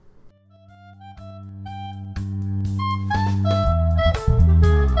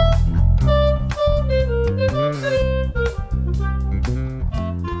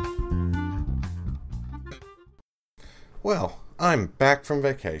back from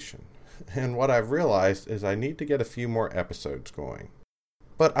vacation, and what I've realized is I need to get a few more episodes going.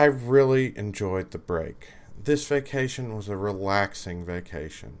 But I really enjoyed the break. This vacation was a relaxing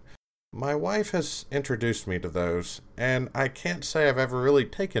vacation. My wife has introduced me to those, and I can't say I've ever really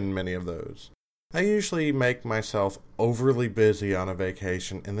taken many of those. I usually make myself overly busy on a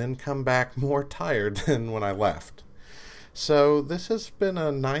vacation and then come back more tired than when I left. So this has been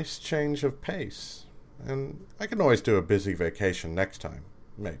a nice change of pace, and I can always do a busy vacation next time,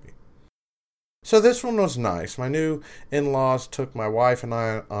 maybe. So this one was nice. My new in-laws took my wife and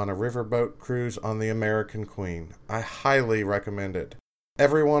I on a riverboat cruise on the American Queen. I highly recommend it.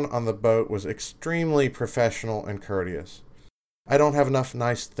 Everyone on the boat was extremely professional and courteous. I don't have enough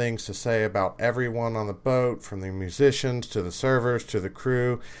nice things to say about everyone on the boat, from the musicians to the servers to the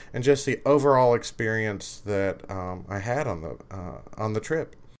crew, and just the overall experience that I had on the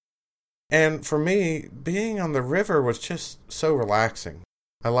trip. And for me, being on the river was just so relaxing.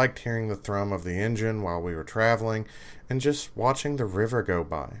 I liked hearing the thrum of the engine while we were traveling, and just watching the river go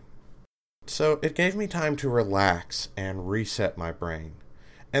by. So it gave me time to relax and reset my brain.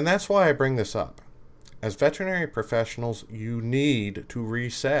 And that's why I bring this up. As veterinary professionals, you need to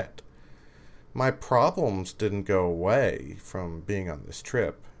reset. My problems didn't go away from being on this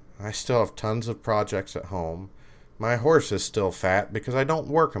trip. I still have tons of projects at home. My horse is still fat because I don't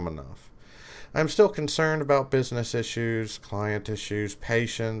work him enough. I'm still concerned about business issues, client issues,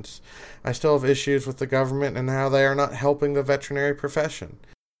 patients. I still have issues with the government and how they are not helping the veterinary profession.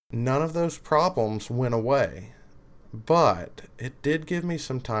 None of those problems went away. But it did give me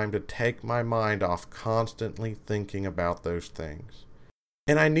some time to take my mind off constantly thinking about those things.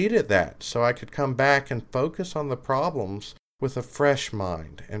 And I needed that so I could come back and focus on the problems with a fresh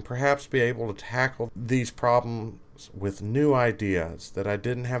mind and perhaps be able to tackle these problems with new ideas that I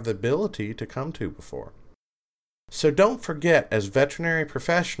didn't have the ability to come to before. So don't forget, as veterinary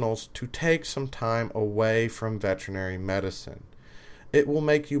professionals, to take some time away from veterinary medicine. It will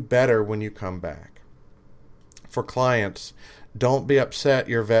make you better when you come back. For clients, don't be upset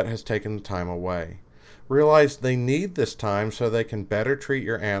your vet has taken the time away. Realize they need this time so they can better treat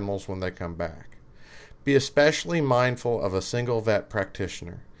your animals when they come back. Be especially mindful of a single vet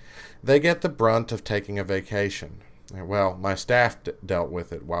practitioner. They get the brunt of taking a vacation. Well, my staff dealt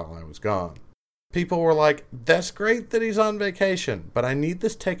with it while I was gone. People were like, "That's great that he's on vacation, but I need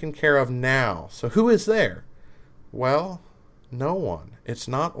this taken care of now. So who is there?" Well, no one. It's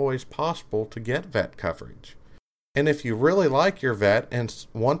not always possible to get vet coverage. And if you really like your vet and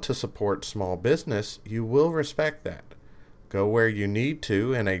want to support small business, you will respect that. Go where you need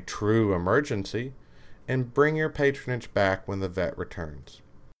to in a true emergency, and bring your patronage back when the vet returns.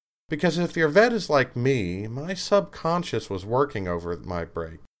 Because if your vet is like me, my subconscious was working over my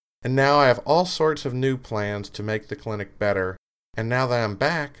break. And now I have all sorts of new plans to make the clinic better, and now that I'm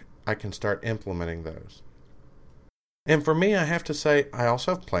back, I can start implementing those. And for me, I have to say, I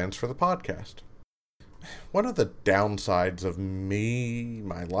also have plans for the podcast. One of the downsides of me,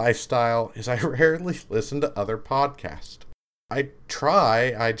 my lifestyle, is I rarely listen to other podcasts. I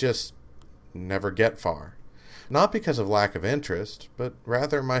try, I just never get far. Not because of lack of interest, but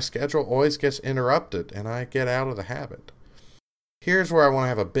rather my schedule always gets interrupted and I get out of the habit. Here's where I want to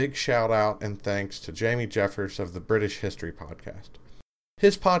have a big shout out and thanks to Jamie Jeffers of the British History Podcast.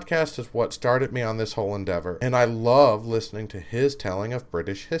 His podcast is what started me on this whole endeavor, and I love listening to his telling of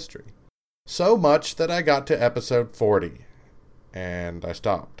British history. So much that I got to episode 40, and I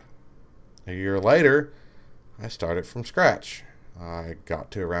stopped. A year later, I started from scratch. I got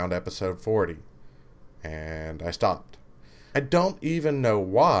to around episode 40, and I stopped. I don't even know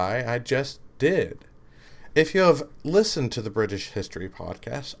why, I just did. If you have listened to the British History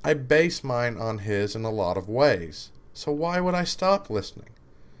Podcast, I base mine on his in a lot of ways. So why would I stop listening?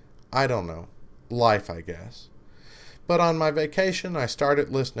 I don't know. Life, I guess. But on my vacation, I started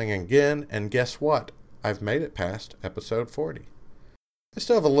listening again, and guess what? I've made it past episode 40. I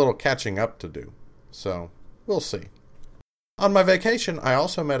still have a little catching up to do, so we'll see. On my vacation, I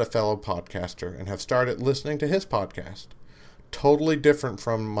also met a fellow podcaster and have started listening to his podcast. Totally different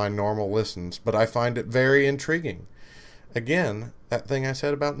from my normal listens, but I find it very intriguing. Again, that thing I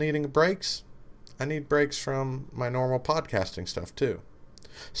said about needing breaks, I need breaks from my normal podcasting stuff too.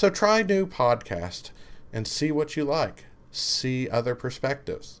 So try new podcasts and see what you like. See other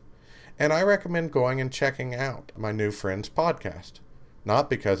perspectives. And I recommend going and checking out my new friend's podcast. Not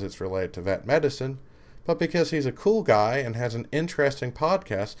because it's related to vet medicine, but because he's a cool guy and has an interesting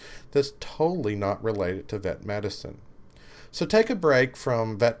podcast that's totally not related to vet medicine. So take a break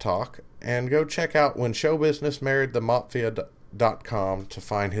from vet talk and go check out When Show Business Married the Mafia.com to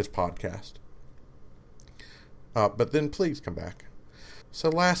find his podcast. But then please come back. So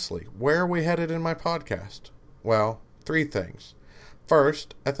lastly, where are we headed in my podcast? Well, 3 things.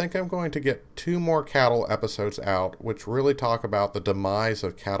 First, I think I'm going to get 2 more cattle episodes out, which really talk about the demise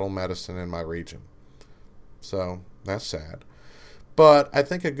of cattle medicine in my region. So, that's sad. But I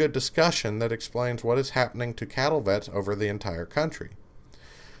think a good discussion that explains what is happening to cattle vets over the entire country.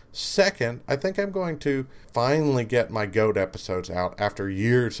 Second, I think I'm going to finally get my goat episodes out after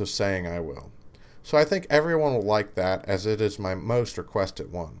years of saying I will. So I think everyone will like that, as it is my most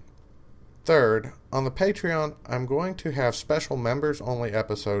requested one. Third, on the Patreon, I'm going to have special members-only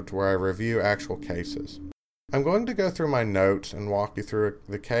episodes where I review actual cases. I'm going to go through my notes and walk you through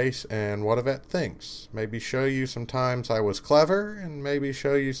the case and what a vet thinks. Maybe show you some times I was clever, and maybe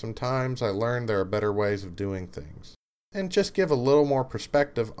show you some times I learned there are better ways of doing things. And just give a little more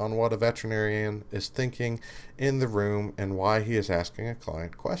perspective on what a veterinarian is thinking in the room and why he is asking a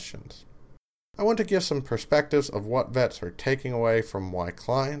client questions. I want to give some perspectives of what vets are taking away from why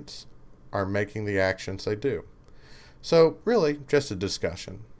clients are making the actions they do. So really, just a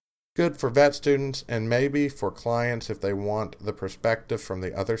discussion. Good for vet students and maybe for clients if they want the perspective from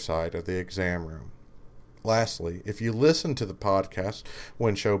the other side of the exam room. Lastly, if you listen to the podcast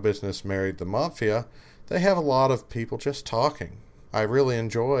When Show Business Married the Mafia, they have a lot of people just talking. I really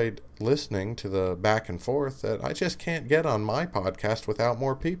enjoyed listening to the back and forth that I just can't get on my podcast without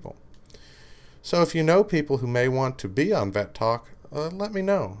more people. So if you know people who may want to be on Vet Talk, let me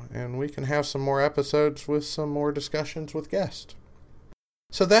know, and we can have some more episodes with some more discussions with guests.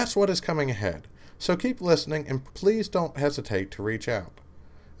 So that's what is coming ahead. So keep listening, and please don't hesitate to reach out,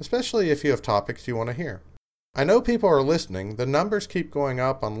 especially if you have topics you want to hear. I know people are listening. The numbers keep going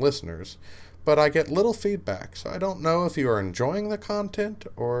up on listeners, but I get little feedback, so I don't know if you are enjoying the content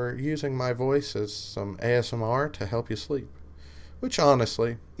or using my voice as some ASMR to help you sleep. Which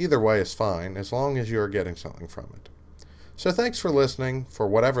honestly, either way is fine, as long as you are getting something from it. So thanks for listening, for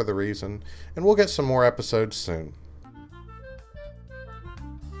whatever the reason, and we'll get some more episodes soon.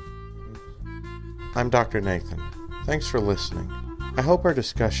 I'm Dr. Nathan. Thanks for listening. I hope our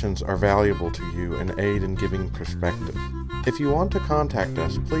discussions are valuable to you and aid in giving perspective. If you want to contact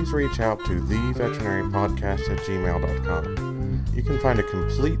us, please reach out to theveterinarypodcast@gmail.com. You can find a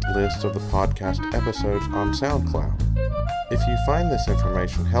complete list of the podcast episodes on SoundCloud. If you find this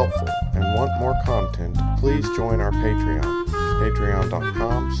information helpful and want more content, please join our Patreon,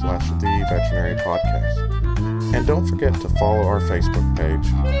 patreon.com/theveterinarypodcast. And don't forget to follow our Facebook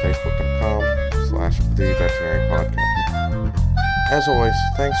page, facebook.com/theveterinarypodcast. As always,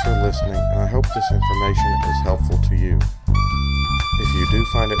 thanks for listening, and I hope this information is helpful to you. If you do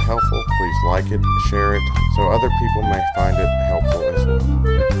find it helpful, please like it, share it, so other people may find it helpful as well.